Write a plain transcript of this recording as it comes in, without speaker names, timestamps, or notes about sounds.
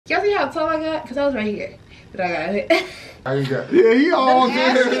Y'all see how tall I got? Because I was right here. But I got it. How you got? Yeah, he all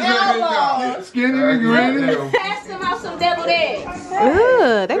there. Skinny and grinning. Pass them out some deviled eggs.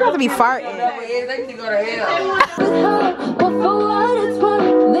 Ugh, they about to be farting. They need to go to hell. But for what it's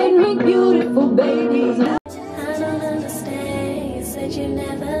worth, they make beautiful babies. I don't understand. You said you'd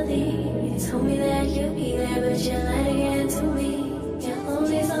never leave. You told me that you'd be there, but you're lying again to me. You're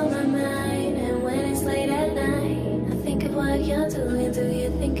always on my mind, and when it's late at night, I think of what you're doing. Do you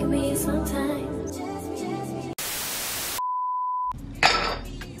think of me sometimes?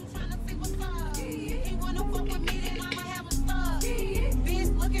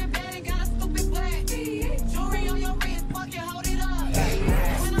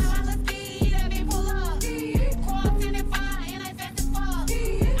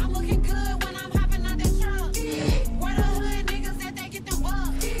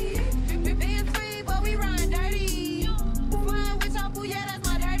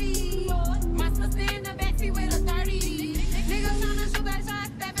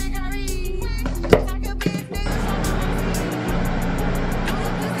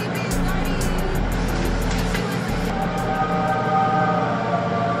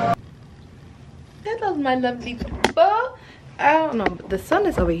 My lovely people. I don't know, but the sun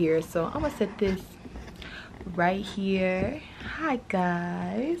is over here, so I'm gonna set this right here. Hi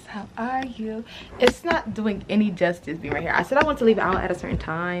guys, how are you? It's not doing any justice being right here. I said I want to leave it out at a certain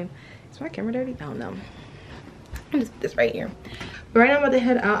time. Is my camera dirty? I don't know. I'm just put this right here. But right now I'm about to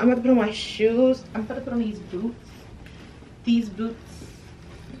head out. I'm about to put on my shoes. I'm about to put on these boots. These boots.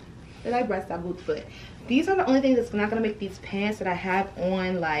 They're like breast style boots, but these are the only things that's not gonna make these pants that I have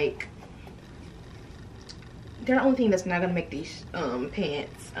on like. They're the only thing that's not gonna make these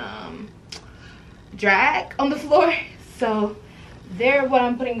pants drag on the floor. So they're what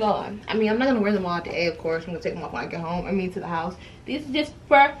I'm putting on. I mean, I'm not gonna wear them all day, of course. I'm gonna take them off when I get home. I mean, to the house. These are just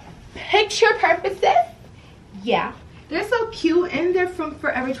for picture purposes. Yeah, they're so cute, and they're from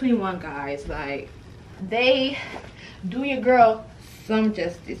Forever 21, guys. Like, they do your girl some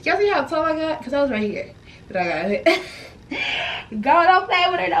justice. Y'all see how tall I got? Because I was right here, but I got it. Go, don't play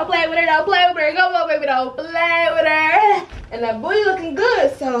with her, don't play with her, don't play with her. Go on, baby, don't play with her. And that booty looking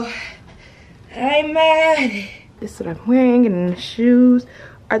good, so I ain't mad. This is what I'm wearing, and the shoes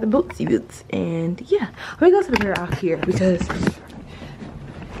are the bootsy boots. And yeah, let me go to the mirror out here because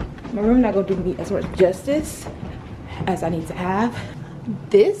my room not gonna do me as much justice as I need to have.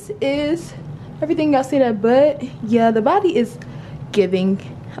 This is everything y'all see that butt. Yeah, the body is giving,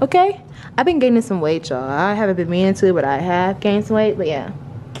 okay? I've been gaining some weight, y'all. I haven't been meaning to, but I have gained some weight. But yeah,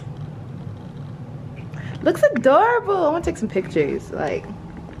 looks adorable. I want to take some pictures. Like,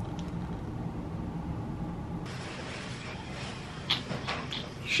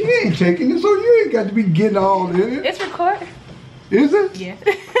 She ain't taking it, so you ain't got to be getting all in it. it's recorded. Is it? Yeah.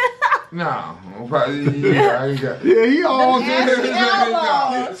 No, probably. Yeah, I got. Yeah, he all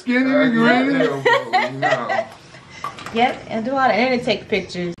there. Skinny and grinning. No. Yep, and do all that, and take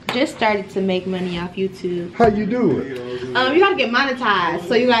pictures. Just started to make money off YouTube. How you do it? You gotta get monetized,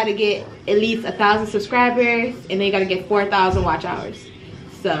 so you gotta get at least 1,000 subscribers, and then you gotta get 4,000 watch hours.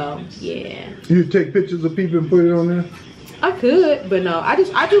 So yeah. You take pictures of people and put it on there? I could, but no. I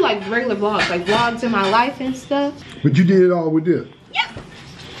do like regular vlogs, like vlogs in my life and stuff. But you did it all with this? Yeah.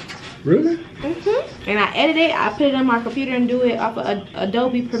 Really? And I edit it. I put it on my computer and do it off of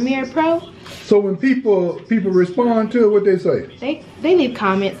Adobe Premiere Pro. So when people respond to it, what they say? They leave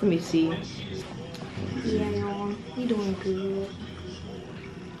comments. Let me see. Yeah, y'all, you doing good.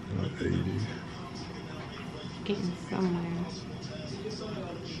 Getting somewhere.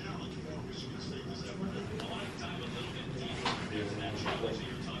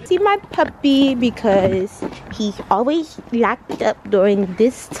 See my puppy because he's always locked up during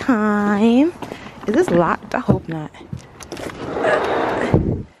this time. Is this locked? I hope not.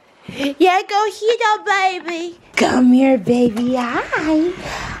 Yeah, go here, baby. Come here, baby. Hi.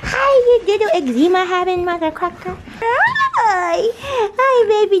 Hi, you little eczema having motherfucker. Hi. Hi,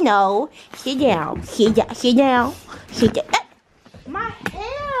 baby. No. Sit down. Sit down. Sit down. Sit down. My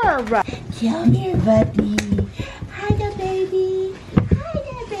hair. Come here, baby. Hi, the baby. Hi,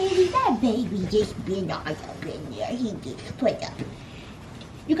 the baby. That baby just been all up in there. He just put up.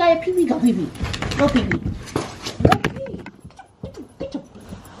 You got a pee-pee? Go pee-pee. Go pee-pee. Go pee. Get your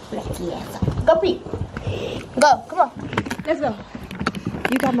blacky ass up. Go pee. Go. Come on. Let's go.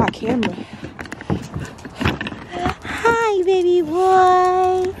 You got my camera. Hi, baby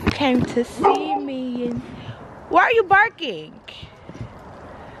boy. Came to see me. And why are you barking?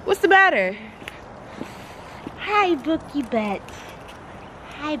 What's the matter? Hi, Bookie Butt.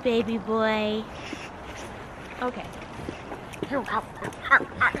 Hi, baby boy. Okay.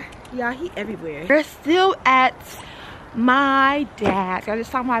 Y'all, he everywhere. We're still at my dad's. I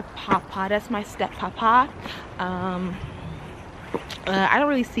just saw my papa. That's my step papa. I don't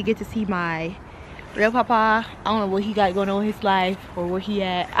really get to see my real papa. I don't know what he got going on in his life or where he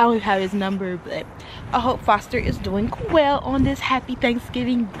at. I don't have his number, but I hope Foster is doing well on this happy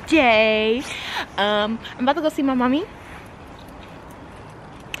Thanksgiving day. I'm about to go see my mommy.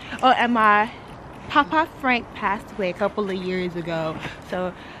 Oh, and my papa Frank passed away a couple of years ago,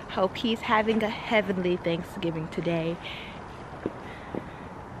 so hope he's having a heavenly Thanksgiving today.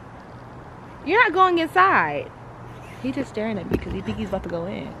 You're not going inside. He's just staring at me because he thinks he's about to go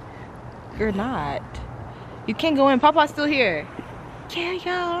in. You're not. You can't go in. Papa's still here. Yeah,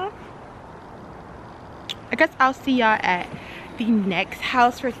 y'all. I guess I'll see y'all at the next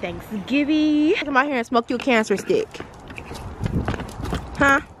house for Thanksgiving. Come out here and smoke you a cancer stick.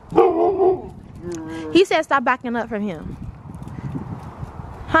 Huh? He said stop backing up from him.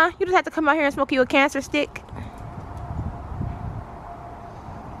 Huh? You just have to come out here and smoke you a cancer stick?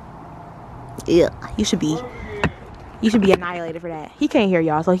 Yeah, you should be annihilated for that. He can't hear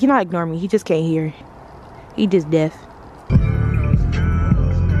y'all, so he's not ignoring me. He just can't hear. He just deaf.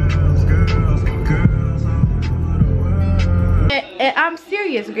 And I'm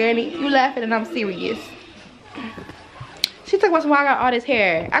serious, Granny. You laughing and I'm serious. She talking about why I got all this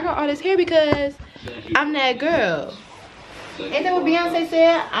hair. I got all this hair because I'm that girl. Ain't that what Beyonce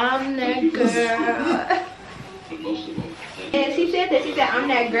said? I'm that girl. And she said that. She said, I'm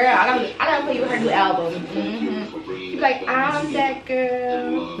that girl. I gotta play you her new album. She's like, I'm that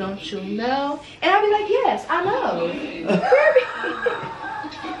girl. Don't you know? And I'll be like, yes, I know.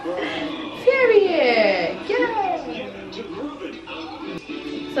 Period. Yeah.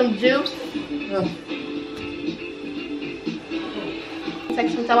 Some juice.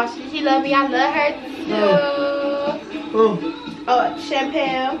 Section so watch she love me, I love her too. Oh,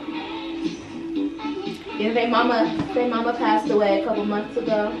 champagne. Yeah, their mama passed away a couple months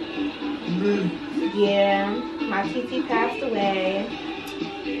ago. Yeah, my TT passed away.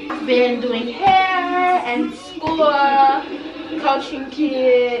 I've been doing hair and school, coaching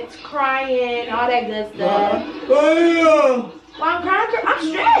kids, crying, all that good stuff. Well, I'm crying, I'm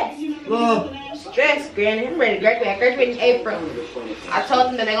stressed. Stressed, Granny. I'm ready to graduate. I graduated in April. I told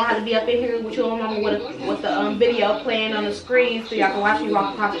them that they're gonna have to be up in here with you and Mama with the video playing on the screen so y'all can watch me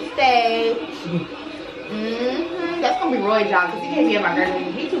walk across the stage. That's gonna be Roy's job because he can't be at my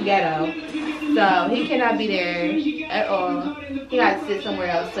graduation. He's too ghetto, so he cannot be there at all. He gotta sit somewhere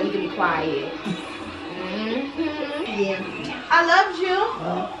else so he can be quiet. Yeah. I loved you.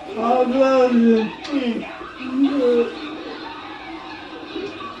 I love you.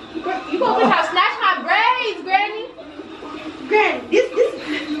 You gonna come snatch my braids, Granny? Granny,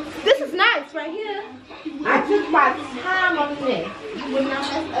 this is nice right here. I took my time on this. You would not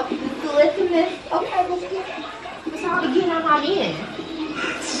mess up the deliciousness. Okay, let's get it. That's all the getting on my end.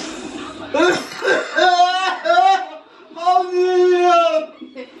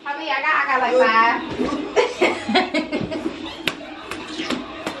 I mean, I got like 5.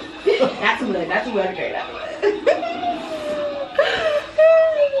 That's too much. That's too much.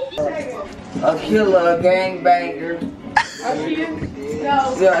 A killer, a gangbanger.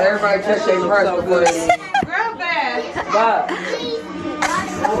 Yeah, everybody check their purse before they leave. Girl bad.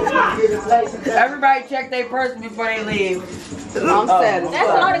 Everybody check their purse before they leave. I'm sad. That's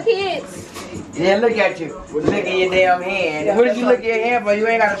all the kids. Yeah, look at you. Look at your damn hand. What did you look at your hand for? You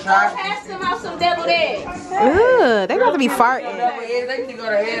ain't got a shot. Pass them out some deviled eggs. Ugh, they about to be farting. They need to go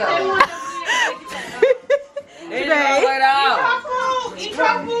to hell. They need to go right out. Eat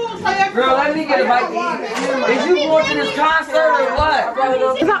your food. Girl, let me get a bite to eat. Is you going to this concert or what?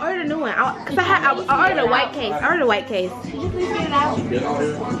 Cause I ordered a new one. Cause I ordered a white case. I ordered a white case. Did you please get it out?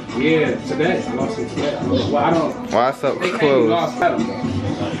 Yeah, today. I lost it today. Well, I don't. Why's up close?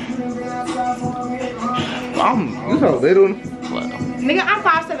 You so little. Nigga, I'm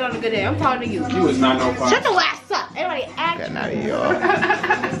 5'7" on a good day. I'm taller than you. You was not no 5. Shut your ass up. Everybody act. Got out of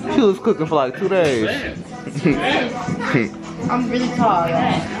y'all. She was cooking for like 2 days. I'm really tall,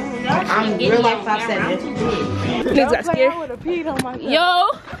 y'all. I'm real like 5'7". Niggas got scared.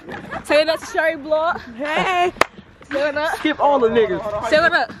 Yo, say that to Sherry Block. Hey. Say what up. Skip all the niggas. Say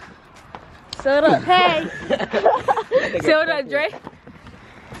what up. Say what up. Hey. Say what up, Dre.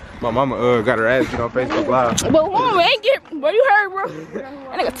 My mama got her ass on Facebook Live. But mama ain't get, bro, you heard, bro.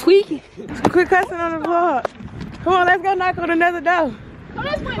 That nigga tweaking. Quit cussing on the vlog. Come on, let's go knock on another door. Oh,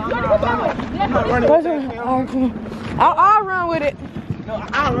 that's fine. You already I'll run with it. No,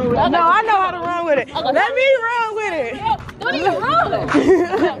 I know how to run with it. Let me run with it. Don't even run.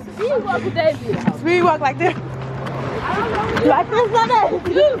 Speed walk with that. Speed walk like this. I Like this, like that.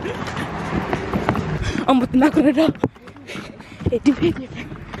 I'm with the knock on the door. It do hit different.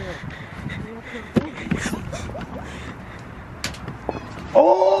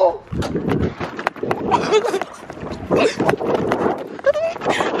 Oh!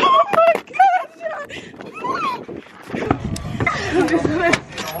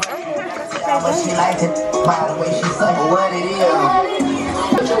 She liked it by the way she said what it is.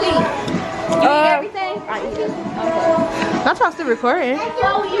 What you eat? You eat everything? I eat it. Okay. That's why I'm still recording. You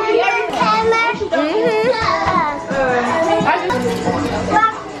eat everything?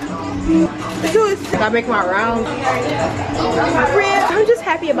 I make my rounds. I'm just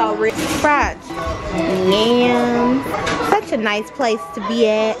happy about ribs. Fries. Yum. Such a nice place to be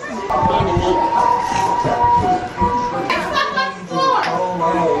at.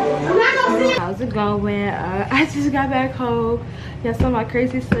 How's it going? I just got back home. Yeah, some of my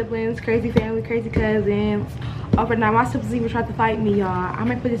crazy siblings, crazy family, crazy cousins. Overnight, my siblings even tried to fight me, y'all. I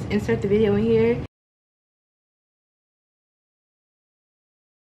might insert the video in here.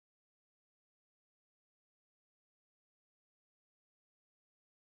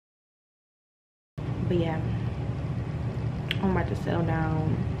 But yeah, I'm about to settle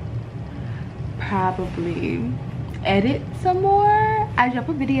down. Probably edit some more. I drop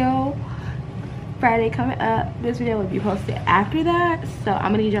a video Friday coming up. This video will be posted after that, so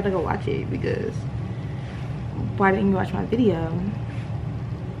I'm gonna need y'all to go watch it, because why didn't you watch my video?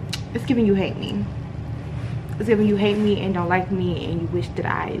 It's giving you hate me. It's giving you hate me and don't like me and you wish that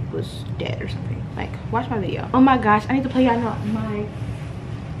I was dead or something. Like, watch my video. Oh my gosh, I need to play y'all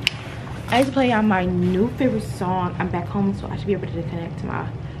my new favorite song. I'm back home, so I should be able to connect to my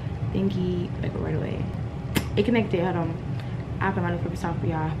thingy like right away. It connected. Hold on. I'll play my new favorite song for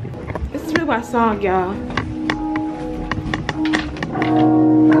y'all. This is really my song, y'all.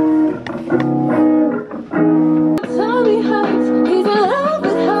 Tell me how he's in love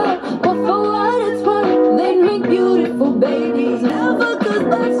with her, but for what it's worth, they make beautiful babies. Never, 'cause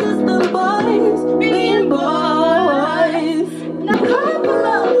that's just the boys being boys. Now come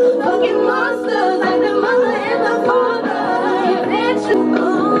love, fucking monsters like the mother and the father.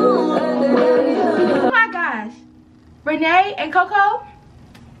 Oh my gosh, Renee and Coco,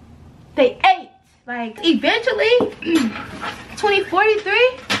 they ate. Like, eventually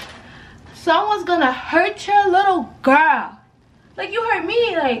 2043, someone's gonna hurt your little girl. Like, you heard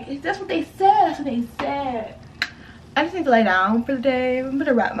me. Like, that's what they said. That's what they said. I just need to lay down for the day. I'm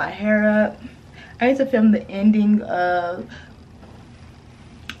gonna wrap my hair up. I need to film the ending of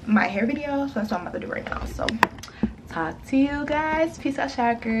my hair video, so that's what I'm about to do right now. So talk to you guys. Peace out,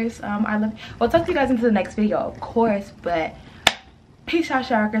 sharkers. I love, well, talk to you guys into the next video, of course, but peace out,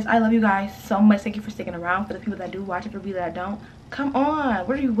 sharkers. I love you guys so much. Thank you for sticking around. For the people that do watch it, for people that don't, come on,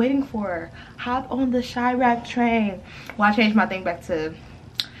 what are you waiting for? Hop on the Chirac train. Well, I changed my thing back to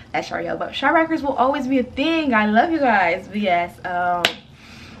that's Sharielle, but Chiracers will always be a thing. I love you guys. But yes,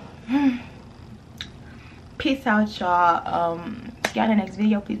 peace out, y'all. See y'all in the next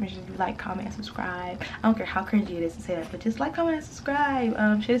video. Please make sure you like, comment, and subscribe. I don't care how cringy it is to say that, but just like, comment, and subscribe.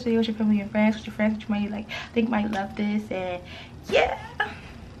 Share this video with your family and friends, with your friends which you might like think might love this, and yeah,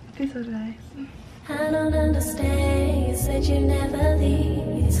 peace out, guys. I don't understand. You said you'd never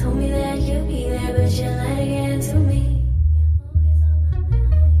leave. You told me that you'd be